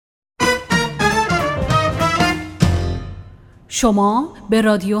شما به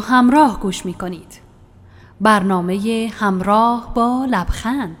رادیو همراه گوش می کنید. برنامه همراه با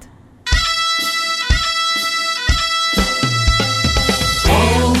لبخند.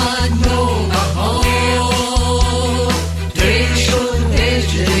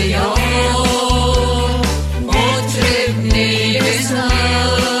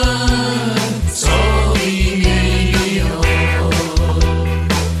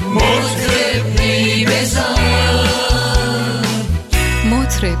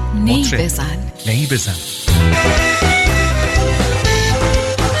 نی بزن.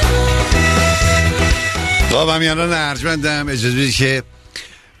 خب همیانان ارجمندم، اجازه بدید که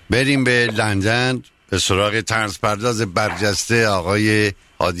بریم به لندن به سراغ طرزپرداز برجسته آقای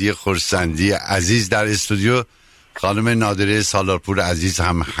هادی خرسندی عزیز. در استودیو خانم نادره سالارپور عزیز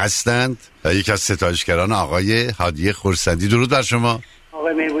هم هستند و یکی از ستایشگران آقای هادی خرسندی. درود بر شما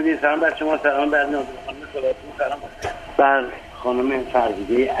آقای مهربودی. سلام بر شما، سلام بر نادره خانم سالارپور، سلام بر خانم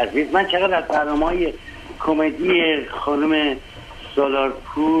فرزیده عزیز. من چقدر از برنامه‌های کمدی خانم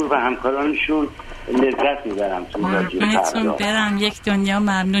سالارپور و همکارانشون لذت میبرم. قربونتون برم، یک دنیا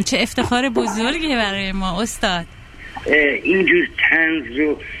ممنون. چه افتخار بزرگی برای ما استاد. اینجور طنز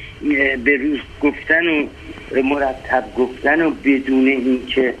رو به روز گفتن و مرتب گفتن و بدون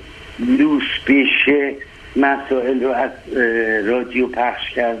اینکه لوس بشه مسائل رو از رادیو پخش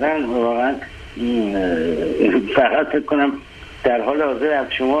کردن، واقعا فقط فکر کنم در حال حاضر از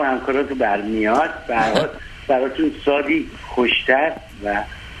شما همکارات برمیاد. براتون سالی خوشتر و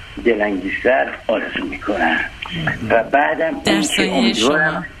دلانگیزتر آرزو میکنم و بعدم در سایه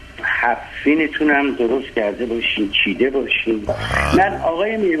شما حفینتونم درست کرده باشین، چیده باشین. من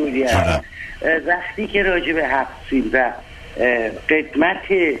آقای میرودی وقتی که راجع به حفین و قدمت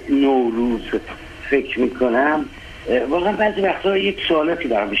نوروز فکر میکنم، واقعا بعضی وقتا یک سوالاتی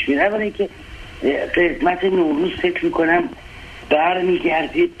برام پیش میاد. اولا اینکه قدمت نوروز فکر میکنم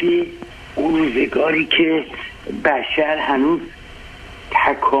برمیگرده به اون روزگاری که بشر هنوز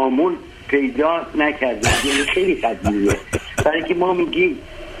تکامل پیدا نکرده، یعنی خیلی قدیمیه. برای که ما میگیم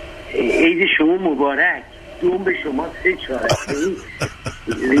عید شما مبارک، دوم به شما 3-4.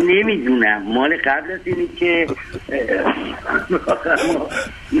 نمیدونم مال قبل از اینی که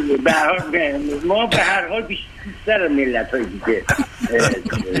ما به هر حال بیشتر ملت های دیگه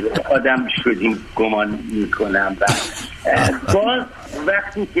آدم شدیم گمان میکنم. و باز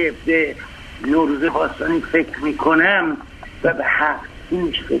وقتی که به نوروز باستانی فکر میکنم و به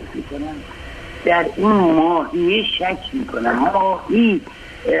هفتینش فکر میکنم، در این ماهیه شک میکنم. ماهی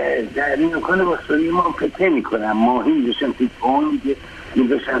در نیاکان باستانی ما فکر نمیکنم. ماهی میدوشن توی پون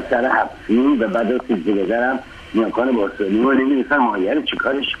میدوشن سر هفتین و بعد از زیگدرم نیاکان باستانی ما نمیدوشن ماهیه رو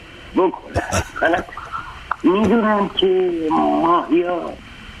چیکارش بکنن. حالا میدونم که ماهی ها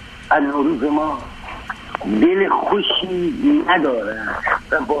از نوروز ما دل خوشی ندارن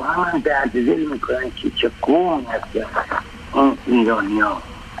و با هم درد دل میکنن که چه قوم هستن اون ایرانی ها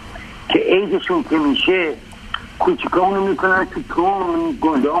که عیدشون که میشه کوچیکامونو میکنن که تون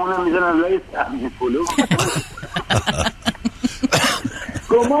گنده همونو میزنن لای سبزی پلو.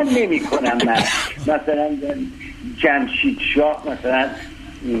 گمان نمی کنم من مثلا جمشید شاه مثلا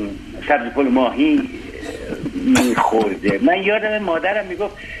سبزی پلو ماهی میخورده. من یادم مادرم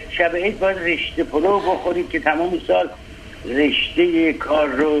میگفت شب عید باید رشته پلو بخوریم که تمام سال رشته کار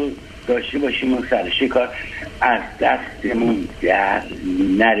رو داشته باشیم و سرشه کار از دستمون در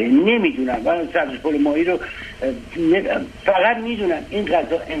نره. نمیدونم من سبزی پلو ماهی رو فقط میدونم این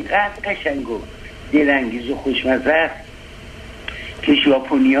غذا انقدر قشنگ و دلانگیز و خوشمزه است که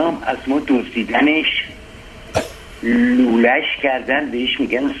ژاپنیام از ما دزدیدنش، لولش کردن، بهش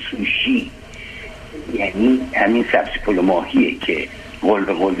میگن سوشی. یعنی همین سبزی پلو ماهیه که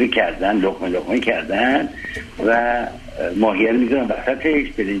قلبه کردن، لقمه کردن و ماهیه رو میذارن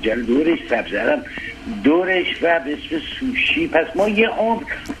وسطش، برنجل دورش، سبزرم دورش و به اسم سوشی. پس ما یه عمر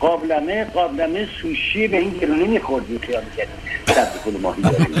قابلمه سوشی به این گرونی میخوردیم، خیال میکردیم سبزی پلو ماهی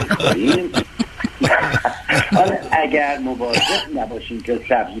داریم میخوریم. حالا اگر مواظب نباشیم که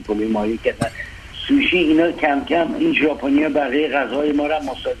سبزی پلو ماهی کردن سوشی، اینا کم کم این ژاپنی‌ها بقیه غذای ما رو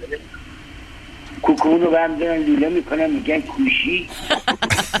مصادره کوکون رو برمیدارن لوله میکنن میگن کوشی،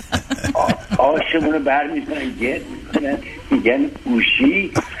 آشمون رو برمیدارن گرد میکنن میگن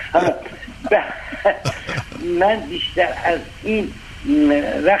کوشی. من بیشتر از این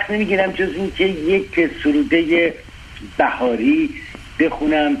وقت نمیگیرم جز این که یک سروده بهاری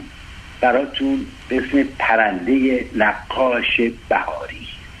بخونم براتون به اسم پرنده نقاش بهاری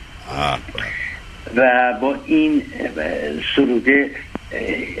و با این سروده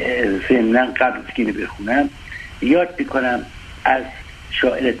ضمناً قبل از که اینو بخونم یاد میکنم از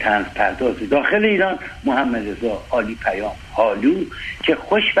شاعر طنز پرداز داخل ایران، محمد رضا عالی پیام هالو، که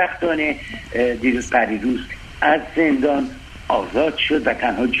خوشبختانه دیروز پریروز از زندان آزاد شد و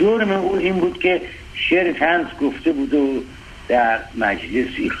تنها جرم او این بود که شعر طنز گفته بود و در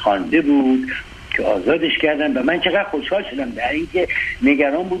مجلسی خوانده بود که آزادش کردن. و من چقدر خوشحال شدم، در اینکه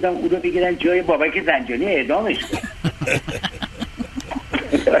نگران بودم او رو بگیرن جای بابک زنجانی اعدامش کنن.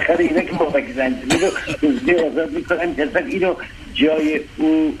 بالاخره اینا که بابک زنجانی رو روزی آزاد میکنن، مثلا اینو جای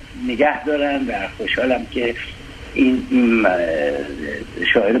او نگه دارن. و خوشحالم که این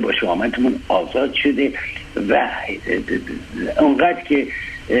شاعر با شامتمون آزاد شده و اونقدر که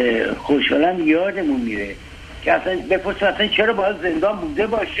خوشحالم یادمون میره که اصلا بپرسیم اصلا چرا باید زندان بوده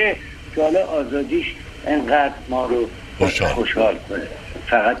باشه که حالا آزادیش انقدر ما رو خوشحال کنه.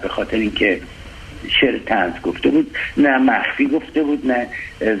 فقط به خاطر اینکه شعر طنز گفته بود، نه مخفی گفته بود، نه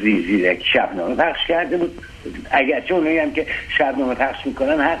زیرک شبنامه پخش کرده بود. اگرچه اونایی هم که شبنامه پخش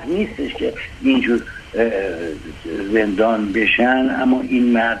میکنن حق نیستش که اینجور زندان بشن، اما این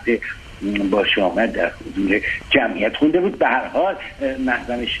مرد با شامت در حضور جمعیت خونده بود. به هر حال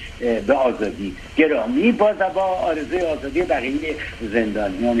محضمش به آزادی گرامی باز و با آرزوی آزادی بقیه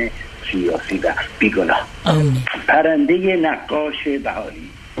زندانیان سیاسی و بیگناه. پرنده نقاش بهاری.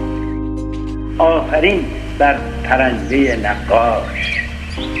 آفرین بر پرنده نقاش،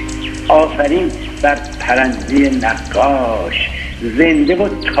 آفرین بر پرنده نقاش، زنده و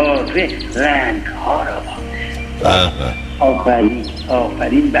تازه رنگ ها را باد.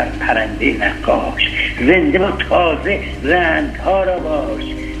 آفرین بر پرنده نقاش، زنده و تازه رنگ ها را باش.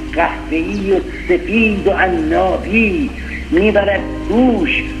 قهوه‌ای و سفید و عنابی میبرد گوش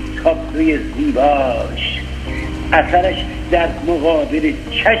تا روی زیباش. اثرش در مقابل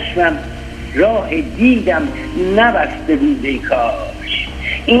چشمم راه دیدم نبسته بود ای کاش.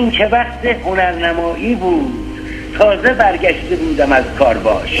 این چه وقت هنرنمایی بود، تازه برگشته بودم از کار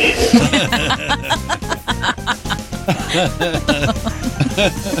باش.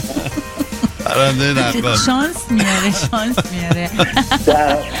 پرنده نقاش شانس میاره.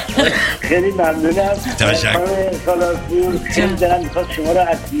 خیلی ممنونم. تشکر. سالارپور خیلی دارم میخواد شما را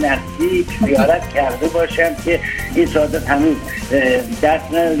از نزدیک زیارت کرده باشم که این سعادت هنوز دست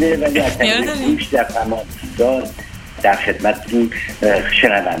نداده، ولی از طریق گوش در تمام سال در خدمتتون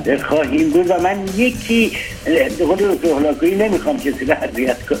شنونده خواهیم بود. و من یکی قول روحلاکویی نمیخوام کسی را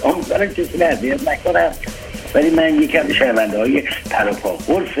اذیت کنم، امیدوارم کسی را اذیت نکنم، ولی من یکی از شنونده های پروپا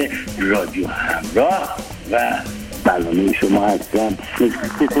غرف رادیو همراه و برنامه شما هستم.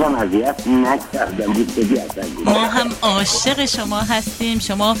 کسی را اذیت نکردم. ما هم عاشق شما هستیم.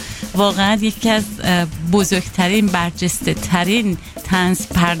 شما واقعا یکی از بزرگترین برجسته ترین طنز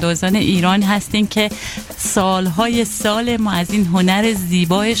پردازان ایران هستین که سالهای سال ما از این هنر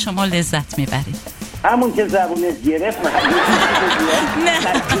زیبای شما لذت میبریم. همون که زبونت گرفت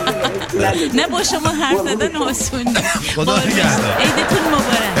نه با شما حرف زدن آسون نیست. خدا نگهدار. عیدتون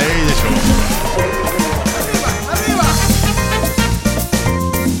مبارک. عید شما.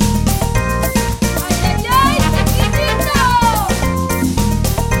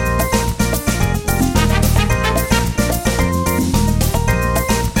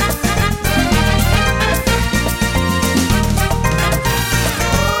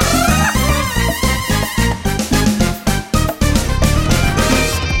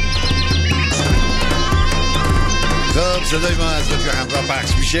 صدای ما از رادیو همراه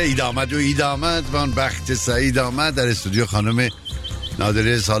پخش میشه. اید آمد و اون بخت سعید آمد. در استودیو خانم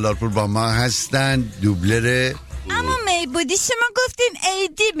نادره سالارپور با ما هستن، دوبلر. اما میبودی شما گفتین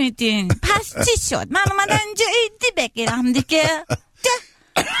عیدی میدین، پس چی شد؟ من اومدم اینجا عیدی بگیرم دیگه.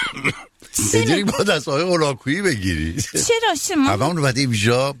 اینجوری باید از آقای اولاکویی بگیری. چرا شما؟ اما اون رو باید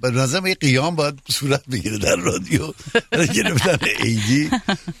اینجا به نظرم یه قیام باید صورت بگیره در رادیو گرفتن عیدی.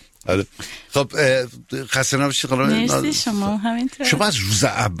 خب خسته نباشید خانم. مرسی. شما همینطور. شما از روز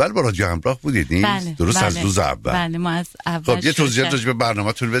اول با رادیو همراه بودید نیست؟ بله، درست بله. از روز اول. بله ما از اول. خب یه توضیحات راجع به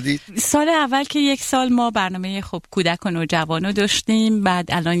برنامه‌تون بدید. سال اول که یک سال ما برنامه خب کودک و نوجوانو داشتیم، بعد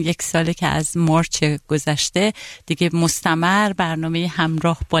الان یک ساله که از مارچ گذشته دیگه مستمر برنامه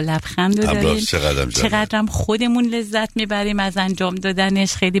همراه با لبخند رو داریم. چقدرم خودمون لذت میبریم از انجام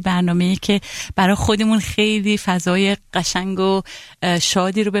دادنش. خیلی برنامه‌ای که برای خودمون خیلی فضای قشنگ و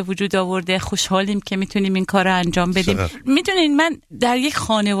شادی رو به وجود آورده. خوشحالیم که میتونیم این کار رو انجام بدیم. میدونین من در یک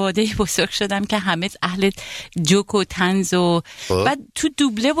خانواده بزرگ شدم که همه اهل جوک و طنز و بعد تو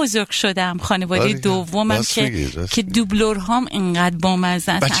دوبله بزرگ شدم. خانواده دومم که دوبلورهام اینقدر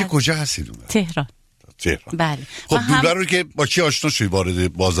بامزه. بچه کجا هستید؟ تهران. تهران. بله. خب دوبله رو که با کی آشنا شدی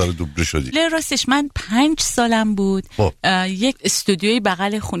وارد بازار دوبله شدی؟ راستش من 5 سالم بود. یک استودیوی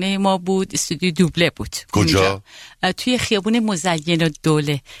بغل خونه ما بود، استودیو دوبله بود. کجا؟ توی خیابون مزین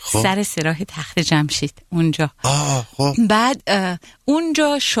الدوله، سر سراح تخت جمشید اونجا. خب بعد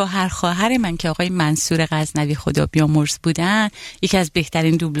اونجا شوهر خواهر من که آقای منصور غزنوی خدا بیامرز بودن، یکی از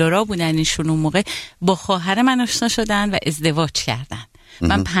بهترین دوبلورا بودن ایشون، اون موقع با خواهر من آشنا شدن و ازدواج کردن.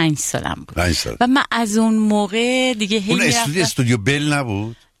 من 5 سالم بود. 5 سال. و من از اون موقع دیگه اون استودیو بل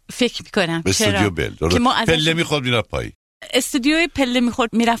نبود؟ فکر میکنم استودیو بل پله میخورد میرفت پایی. استودیوی پله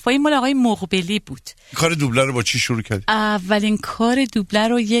میخورد میرفت پایی مال آقای مقبلی بود. کار دوبله رو با چی شروع کردی؟ اولین کار دوبله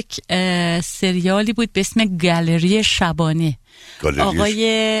رو یک سریالی بود به اسم گالری شبانه.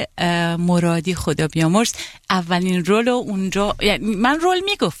 آقای مرادی خدا بیامرز اولین رول رو اونجا، یعنی من رول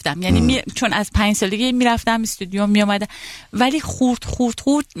میگفتم، یعنی چون از 5 سالگی میرفتم استودیو میامدم، ولی خورد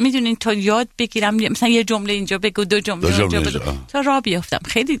میدونین تا یاد بگیرم، مثلا یه جمله اینجا بگو، 2 جمله اونجا بگو تا راه بیافتم.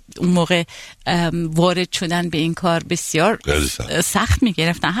 خیلی اون موقع وارد شدن به این کار بسیار سخت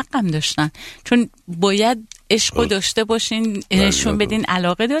میگرفتن، حقم داشتن، چون باید عشقو داشته باشین، نشون بدین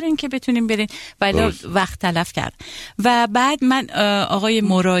علاقه دارین که بتونین برین، ولی وقت تلف کرد. و بعد من آقای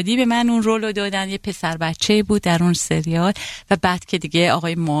مرادی به من اون رولو دادن، یه پسر بچه بود در اون سریال. و بعد که دیگه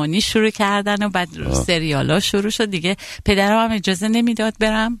آقای مانی شروع کردن و بعد سریالا شروع شد، دیگه پدرم هم اجازه نمیداد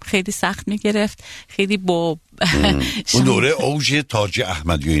برم، خیلی سخت میگرفت، خیلی با اون دوره اوج تاج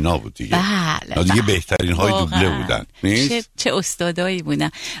احمدی و اینا بود دیگه. بله دیگه بهترین های دوبله بودن. چه استادایی بودن.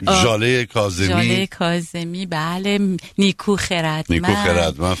 ژاله کاظمی، بله، نیکو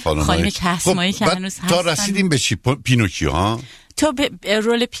خردمند خانم کسمایی که هنوز هستن. تا رسیدیم به چی؟ پینوکیو ها؟ تو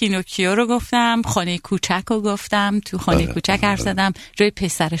رول پینوکیو رو گفتم، خانه کوچک رو گفتم، تو خانه کوچک حرف زدم، جای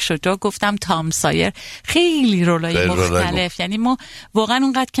پسر شجاع گفتم، تام سایر، خیلی رولای مختلف. یعنی ما واقعا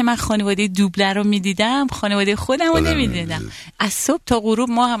اونقدر که من خانواده دوبله رو میدیدم، خانواده خودم رو نمیدیدم. از صبح تا غروب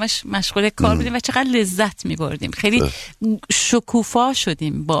ما همش مشغول کار بودیم و چقدر لذت میبردیم. خیلی شکوفا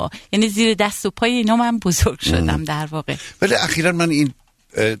شدیم یعنی زیر دست و پای اینا من بزرگ شدم در واقع. ولی اخیراً من این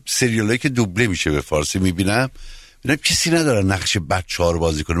سریالایی که دوبله میشه به فارسی میبینم، کسی نداره نقش بچه‌ها رو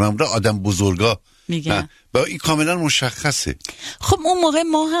بازی کنه، معمولا آدم بزرگا میگن. با این کاملا مشخصه. خب اون موقع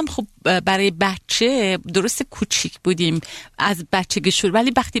ما هم خب برای بچه درست کوچیک بودیم از بچگی شروع،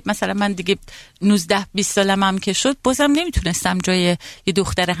 ولی وقتی مثلا من دیگه 19-20 سالم هم که شد، بازم نمیتونستم جای یه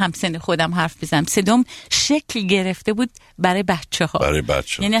دختر همسن خودم حرف بزنم. صدام شکل گرفته بود برای بچه‌ها.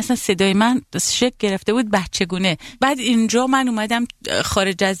 یعنی اصلا صدای من شکل گرفته بود بچگونه. بعد اینجا من اومدم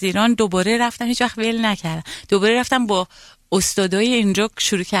خارج از ایران، دوباره رفتم، هیچ وقت ول نکردم، دوباره رفتم با استادای اینجا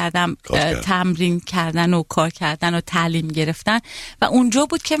شروع کردم تمرین کردن و کار کردن و تعلیم گرفتن. و اونجا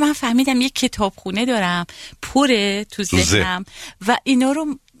بود که من فهمیدم یک کتابخونه دارم پره تو ذهنم و اینا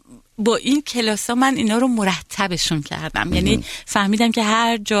رو با این کلاسا من اینا رو مرتبشون کردم. یعنی فهمیدم که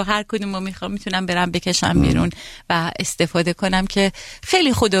هر جا هر کدوم رو میتونم برم بکشم بیرون و استفاده کنم که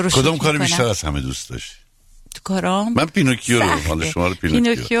خیلی خدا رو شکر کنم. کدوم کار بیشتر از همه دوست داشتی؟ تو کارام من پینوکیو رو، حالا شما رو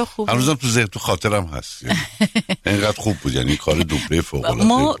پینوکیو خوبه، هنوزم تو خاطرم هست، یعنی اینقدر خوب بود، یعنی کار دوبله فوق العاده.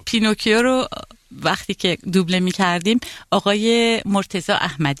 ما پینوکیو رو وقتی که دوبله می کردیم، آقای مرتضی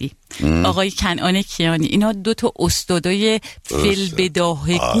احمدی، آقای کنعان کیانی، اینا 2 تا استادای فیل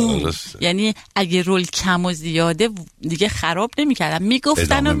بداهگو، یعنی اگه رول کم و زیاده دیگه خراب نمی کردن، می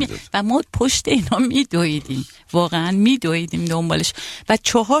گفتن و ما پشت اینا می دویدیم، واقعا می دویدیم دنبالش و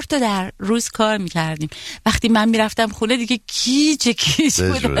 4 تا در روز کار می کردیم. وقتی من می رفتم خونه دیگه گیج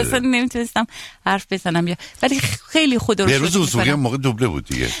بود، اصلا نمیتونستم حرف بزنم، ولی خیلی خدا رو شکر. روز وثوقی موقع دوبله بود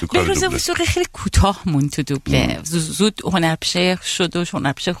دیگه، تو کار دوبله. روز وثوقی خیلی کوتاه مون تو دوبله، زود هنرپیشه شد و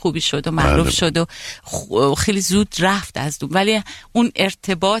هنرپیشه خوبی شد و معروف شد و خیلی زود رفت از دوبله، ولی اون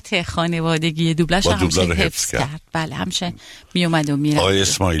ارتباط خانوادگی دوبله‌اش همیشه حفظ کرد. بله، همیشه می اومد و میرفت. آقای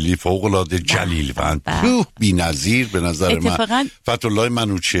اسماعیلی فوق العاده جلیلوند، بی‌نظیر به نظر من. فتح‌الله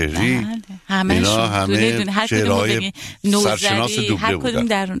منوچهری، اینا همه چهره‌های سرشناس دوبله بودن، هر کدوم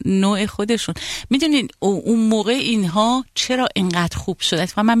در نوع خودشون. میدونین اون موقع اینها چرا اینقدر خوب شده؟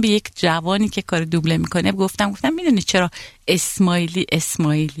 و من به یک جوانی که کار دوبله میکنه گفتم میدونی چرا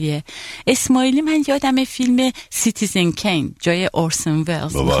اسماعیلیه؟ اسماعیلی من یادم فیلم سیتیزن کین جای اورسون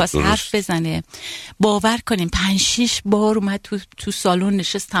ولز میخواست حرف بزنه، باور کنیم 5-6 بار اومد تو سالن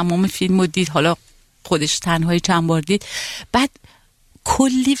نشست، تمام فیلمو دید، حالا خودش تنهایی چند بار دید، بعد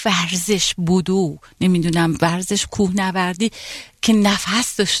کلی ورزش بودو، نمیدونم ورزش کوهنوردی که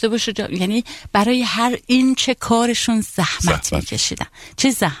نفس داشته باشه، یعنی برای هر این چه کارشون زحمت میکشیدن،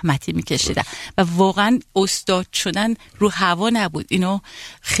 چه زحمتی میکشیدن و واقعا استاد شدن رو هوا نبود. اینو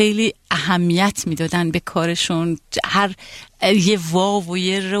خیلی اهمیت میدادن به کارشون، هر یه واو و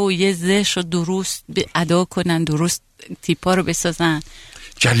یه ر و یه زش رو درست ادا کنن، درست تیپا رو بسازن.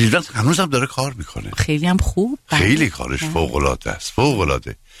 جلیل هنوز هم داره کار میکنه، خیلی هم خوب، خیلی کارش فوق‌العاده است،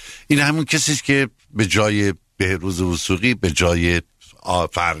 فوق‌العاده. این همون کسی است که به جای بهروز وثوقی، به جای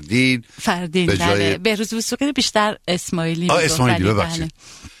فردین به جای بهروز وثوقی بیشتر اسماعیلی ببخشید،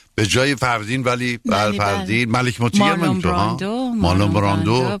 به جای فردین ولی فردین ملک مطیع مارلون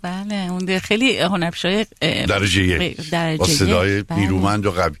براندو بله اون خیلی هنرپیشه درجه یک با صدای نیرومند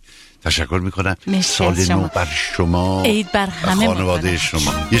و قوی. تشکر میکنم. سال نو بر شما، عید بر همه خانواده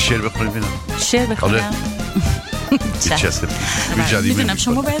شما. یه شعر بخونیم ببینم. شعر بخونم. میدونم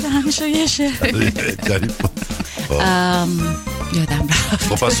شما باید همیشه یه شعر یادم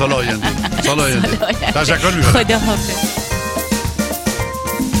رفت. خب سال آینده تشکر میکنم. خدا حافظ.